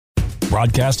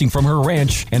Broadcasting from her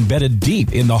ranch embedded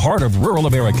deep in the heart of rural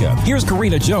America, here's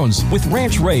Karina Jones with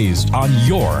Ranch Raised on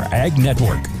your Ag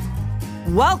Network.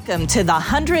 Welcome to the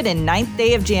 109th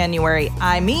day of January.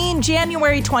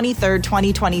 January 23rd,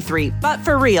 2023. But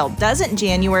for real, doesn't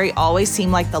January always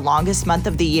seem like the longest month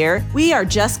of the year? We are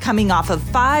just coming off of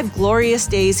 5 glorious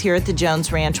days here at the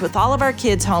Jones Ranch with all of our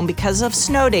kids home because of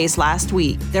snow days last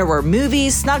week. There were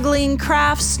movies, snuggling,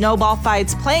 crafts, snowball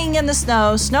fights, playing in the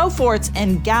snow, snow forts,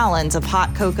 and gallons of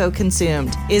hot cocoa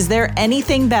consumed. Is there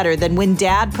anything better than when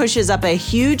Dad pushes up a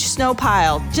huge snow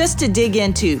pile just to dig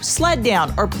into, sled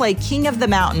down, or play King of the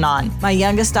Mountain on? My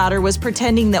youngest daughter was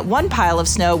pretending that one pile of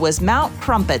snow was Mount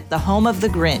Crumpet, the home of the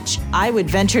Grinch. I would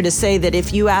venture to say that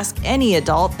if you ask any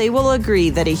adult, they will agree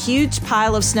that a huge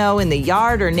pile of snow in the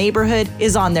yard or neighborhood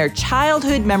is on their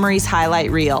childhood memories highlight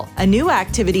reel. A new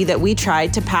activity that we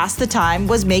tried to pass the time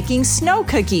was making snow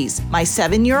cookies. My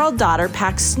 7-year-old daughter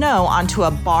packed snow onto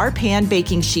a bar pan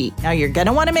baking sheet. Now you're going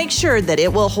to want to make sure that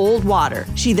it will hold water.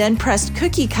 She then pressed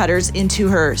cookie cutters into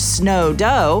her snow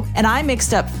dough, and I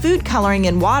mixed up food coloring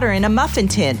and water in a muffin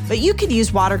tin, but you could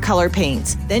use watercolor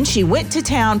paints. Then she went to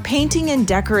town painting and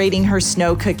decorating her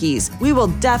snow cookies. We will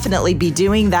definitely be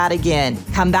doing that again.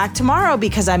 Come back tomorrow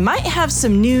because I might have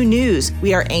some new news.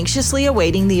 We are anxiously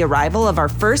awaiting the arrival of our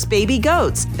first baby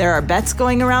goats. There are bets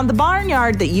going around the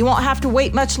barnyard that you won't have to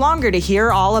wait much longer to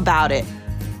hear all about it.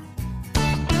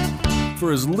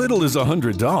 For as little as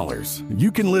 $100,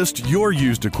 you can list your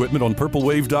used equipment on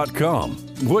purplewave.com.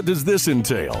 What does this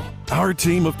entail? Our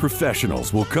team of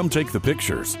professionals will come take the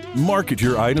pictures, market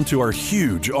your item to our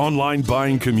huge online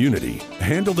buying community,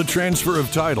 handle the transfer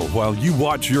of title while you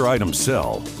watch your item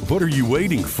sell. What are you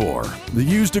waiting for? The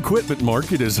used equipment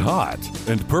market is hot,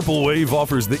 and Purple Wave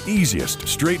offers the easiest,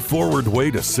 straightforward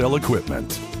way to sell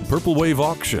equipment. Purple Wave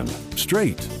Auction.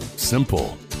 Straight,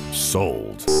 simple,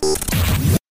 sold.